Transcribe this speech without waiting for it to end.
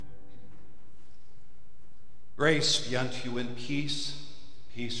Grace be unto you in peace,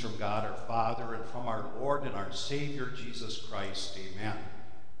 peace from God our Father and from our Lord and our Savior, Jesus Christ. Amen.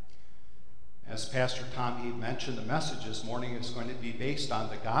 As Pastor Tom Eve mentioned, the message this morning is going to be based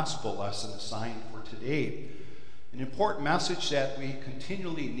on the gospel lesson assigned for today. An important message that we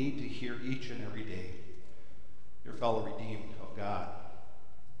continually need to hear each and every day. Your fellow redeemed of God.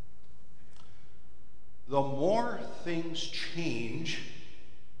 The more things change,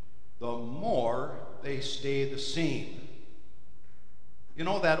 the more they stay the same. You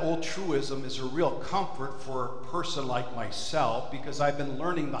know, that old truism is a real comfort for a person like myself, because I've been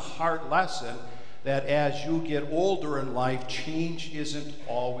learning the hard lesson that as you get older in life, change isn't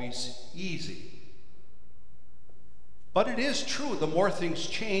always easy. But it is true, the more things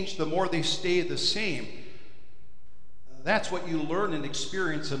change, the more they stay the same. That's what you learn and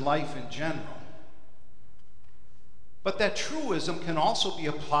experience in life in general. But that truism can also be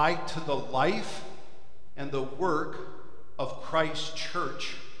applied to the life and the work of Christ's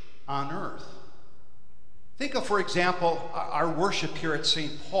church on earth. Think of, for example, our worship here at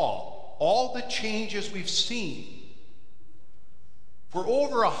St. Paul. All the changes we've seen. For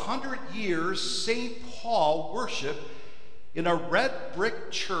over 100 years, St. Paul worshiped in a red brick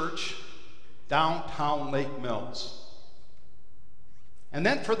church downtown Lake Mills. And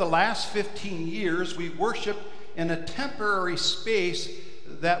then for the last 15 years, we worshiped in a temporary space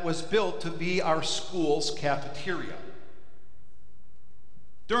that was built to be our school's cafeteria.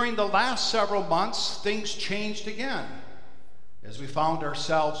 During the last several months, things changed again as we found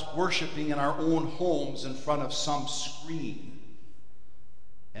ourselves worshiping in our own homes in front of some screen.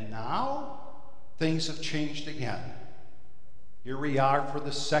 And now, things have changed again. Here we are for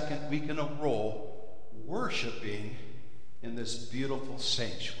the second week in a row, worshiping in this beautiful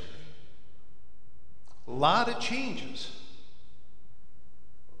sanctuary. A lot of changes,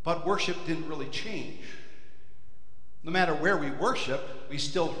 but worship didn't really change. No matter where we worshiped, we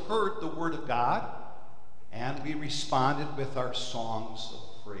still heard the Word of God, and we responded with our songs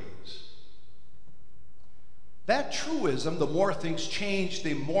of praise. That truism, the more things change,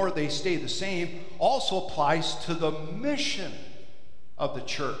 the more they stay the same, also applies to the mission of the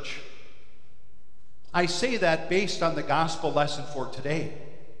church. I say that based on the gospel lesson for today.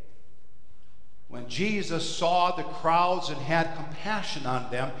 When Jesus saw the crowds and had compassion on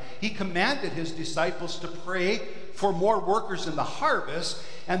them, he commanded his disciples to pray for more workers in the harvest,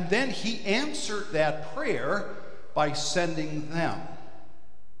 and then he answered that prayer by sending them.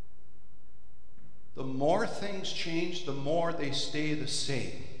 The more things change, the more they stay the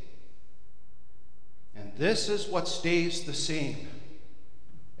same. And this is what stays the same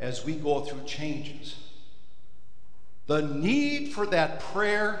as we go through changes. The need for that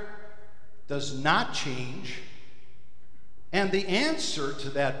prayer does not change, and the answer to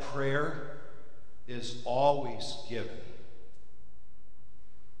that prayer is always given.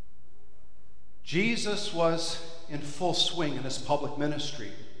 Jesus was in full swing in his public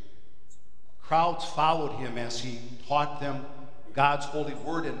ministry. Crowds followed him as he taught them God's holy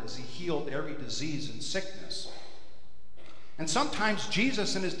word and as he healed every disease and sickness. And sometimes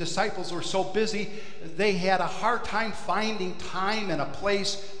Jesus and his disciples were so busy, they had a hard time finding time and a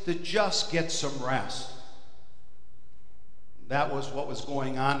place to just get some rest. That was what was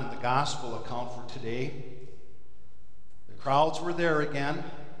going on in the gospel account for today. The crowds were there again.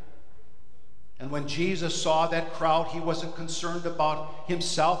 And when Jesus saw that crowd, he wasn't concerned about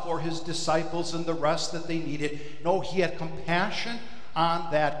himself or his disciples and the rest that they needed. No, he had compassion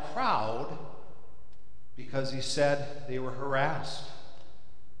on that crowd, because he said they were harassed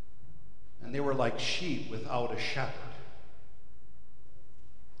and they were like sheep without a shepherd.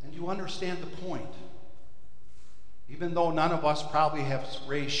 And you understand the point. Even though none of us probably have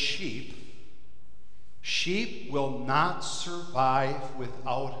raised sheep, sheep will not survive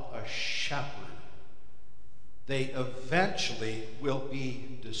without a shepherd. They eventually will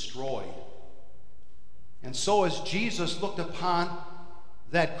be destroyed. And so as Jesus looked upon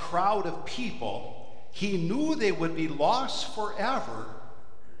that crowd of people, he knew they would be lost forever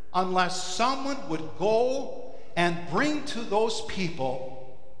unless someone would go and bring to those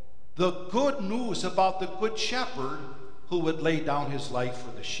people the good news about the good shepherd who would lay down his life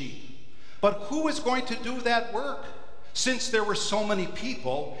for the sheep. But who is going to do that work? Since there were so many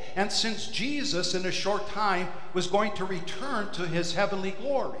people, and since Jesus in a short time was going to return to his heavenly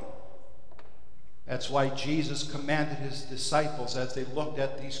glory. That's why Jesus commanded his disciples as they looked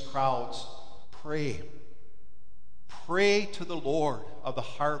at these crowds, pray. Pray to the Lord of the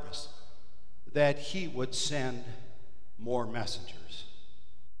harvest that he would send more messengers.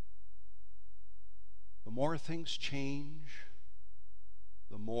 The more things change,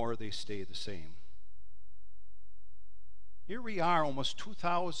 the more they stay the same. Here we are almost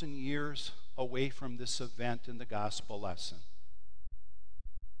 2,000 years away from this event in the gospel lesson.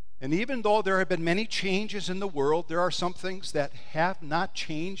 And even though there have been many changes in the world, there are some things that have not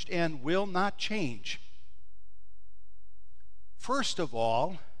changed and will not change. First of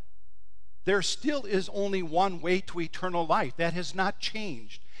all, there still is only one way to eternal life. That has not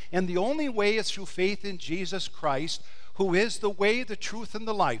changed. And the only way is through faith in Jesus Christ, who is the way, the truth, and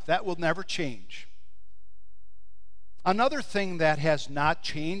the life. That will never change. Another thing that has not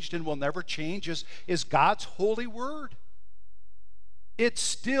changed and will never change is God's holy word. It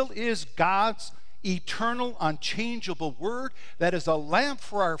still is God's eternal, unchangeable word that is a lamp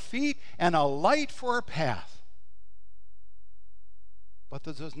for our feet and a light for our path. But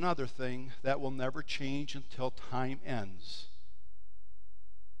there's another thing that will never change until time ends.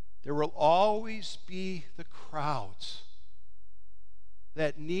 There will always be the crowds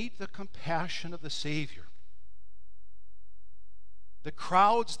that need the compassion of the Savior. The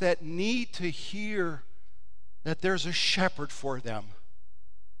crowds that need to hear that there's a shepherd for them.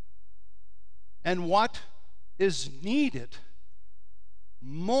 And what is needed,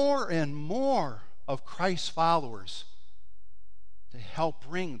 more and more of Christ's followers to help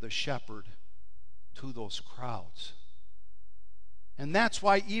bring the shepherd to those crowds. And that's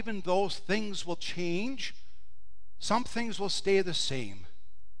why even those things will change, some things will stay the same.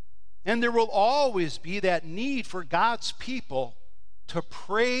 And there will always be that need for God's people to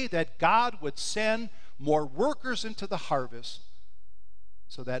pray that God would send more workers into the harvest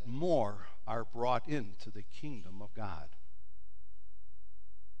so that more are brought into the kingdom of God.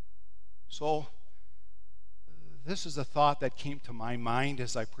 So, this is a thought that came to my mind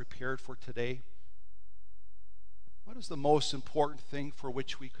as I prepared for today. What is the most important thing for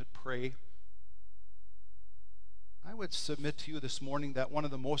which we could pray? I would submit to you this morning that one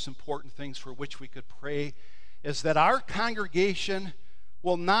of the most important things for which we could pray is that our congregation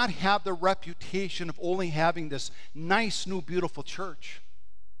will not have the reputation of only having this nice, new, beautiful church.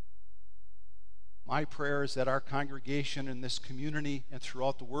 My prayer is that our congregation in this community and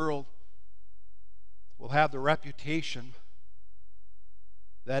throughout the world will have the reputation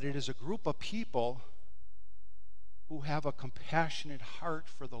that it is a group of people who have a compassionate heart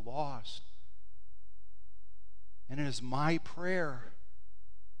for the lost. And it is my prayer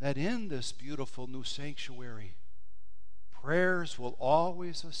that in this beautiful new sanctuary, prayers will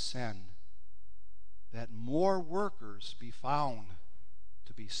always ascend that more workers be found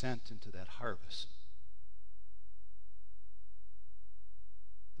to be sent into that harvest.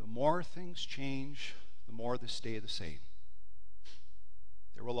 The more things change, the more they stay the same.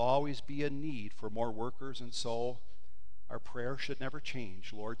 There will always be a need for more workers, and so our prayer should never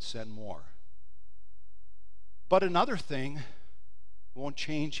change. Lord, send more. But another thing won't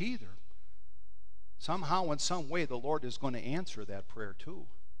change either. Somehow, in some way, the Lord is going to answer that prayer too.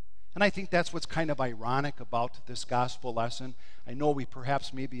 And I think that's what's kind of ironic about this gospel lesson. I know we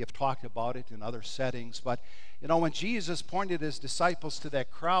perhaps maybe have talked about it in other settings, but when Jesus pointed his disciples to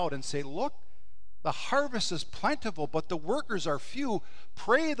that crowd and say, look, the harvest is plentiful, but the workers are few.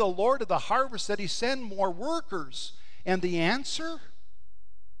 Pray the Lord of the harvest that he send more workers. And the answer?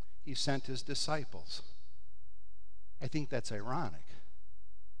 He sent his disciples. I think that's ironic.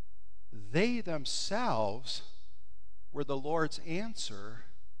 They themselves were the Lord's answer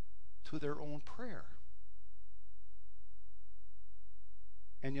to their own prayer.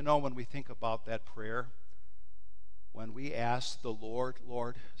 And when we think about that prayer, when we ask the Lord,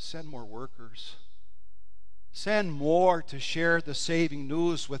 Lord, send more workers, send more to share the saving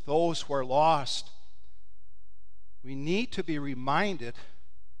news with those who are lost, we need to be reminded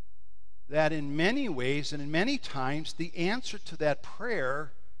that in many ways and in many times, the answer to that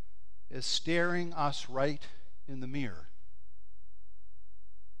prayer is staring us right in the mirror.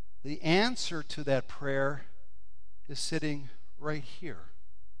 The answer to that prayer is sitting right here.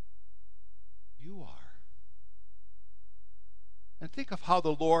 You are. And think of how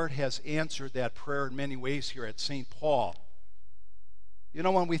the Lord has answered that prayer in many ways here at St. Paul.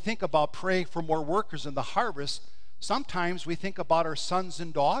 When we think about praying for more workers in the harvest, sometimes we think about our sons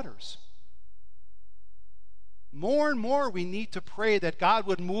and daughters. More and more we need to pray that God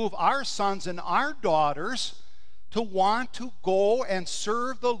would move our sons and our daughters to want to go and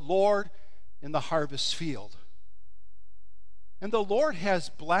serve the Lord in the harvest field. And the Lord has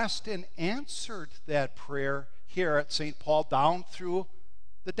blessed and answered that prayer here at St. Paul down through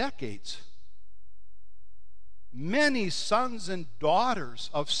the decades. Many sons and daughters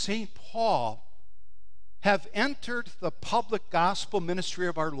of St. Paul have entered the public gospel ministry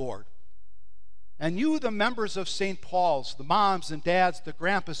of our Lord. And you, the members of St. Paul's, the moms and dads, the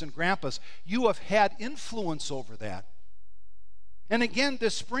grandpas and grandpas, you have had influence over that. And again,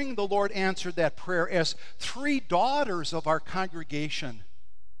 this spring, the Lord answered that prayer as 3 daughters of our congregation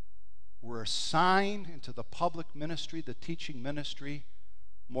were assigned into the public ministry, the teaching ministry,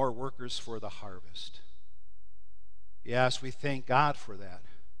 more workers for the harvest. Yes, we thank God for that.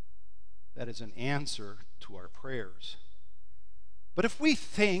 That is an answer to our prayers. But if we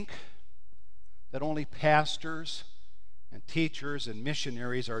think that only pastors and teachers and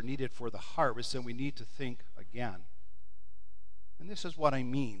missionaries are needed for the harvest, then we need to think again. And this is what I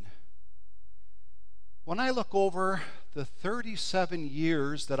mean. When I look over the 37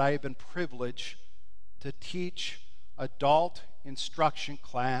 years that I have been privileged to teach adult instruction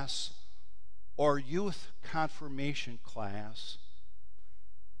class or youth confirmation class,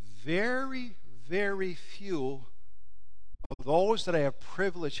 very, very few of those that I have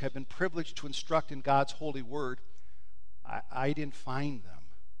been privileged to instruct in God's holy word, I didn't find them.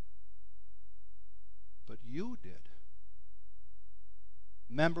 But you did.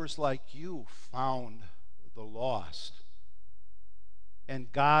 Members like you found the lost. And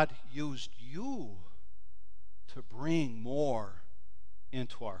God used you to bring more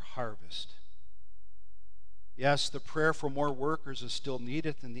into our harvest. Yes, the prayer for more workers is still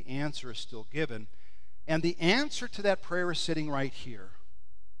needed, and the answer is still given. And the answer to that prayer is sitting right here.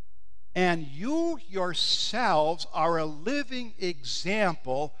 And you yourselves are a living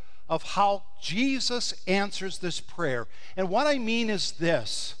example of how Jesus answers this prayer. And what I mean is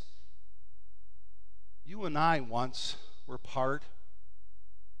this. You and I once were part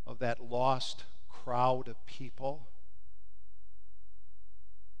of that lost crowd of people.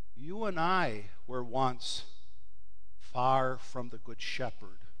 You and I were once far from the Good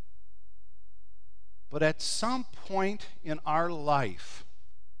Shepherd. But at some point in our life,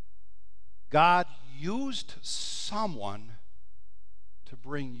 God used someone to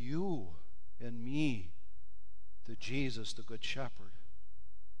bring you and me to Jesus, the Good Shepherd.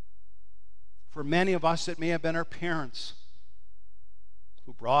 For many of us, it may have been our parents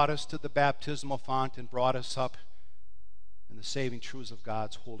who brought us to the baptismal font and brought us up in the saving truths of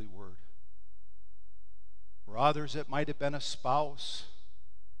God's holy word. For others, it might have been a spouse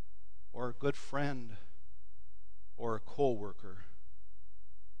or a good friend or a co-worker.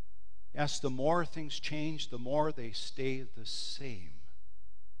 Yes, the more things change, the more they stay the same.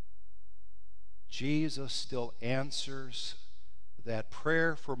 Jesus still answers that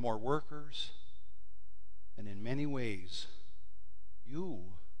prayer for more workers, and in many ways, you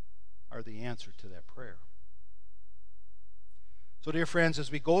are the answer to that prayer. So, dear friends,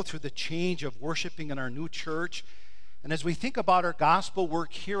 as we go through the change of worshiping in our new church, and as we think about our gospel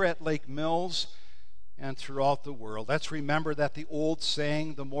work here at Lake Mills and throughout the world, let's remember that the old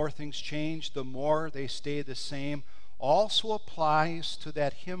saying, the more things change, the more they stay the same, also applies to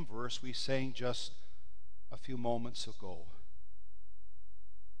that hymn verse we sang just a few moments ago.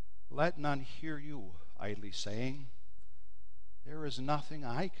 Let none hear you idly saying, there is nothing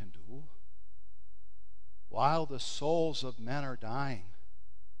I can do, while the souls of men are dying,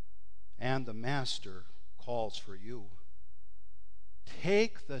 and the Master calls for you.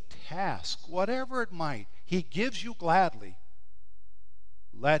 Take the task, whatever it might, he gives you gladly.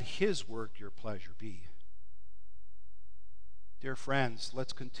 Let his work your pleasure be. Dear friends,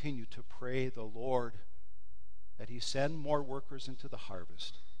 let's continue to pray the Lord that he send more workers into the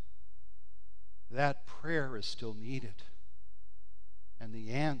harvest. That prayer is still needed, and the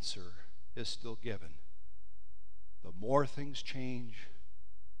answer is still given. The more things change,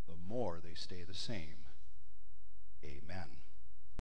 the more they stay the same. Amen.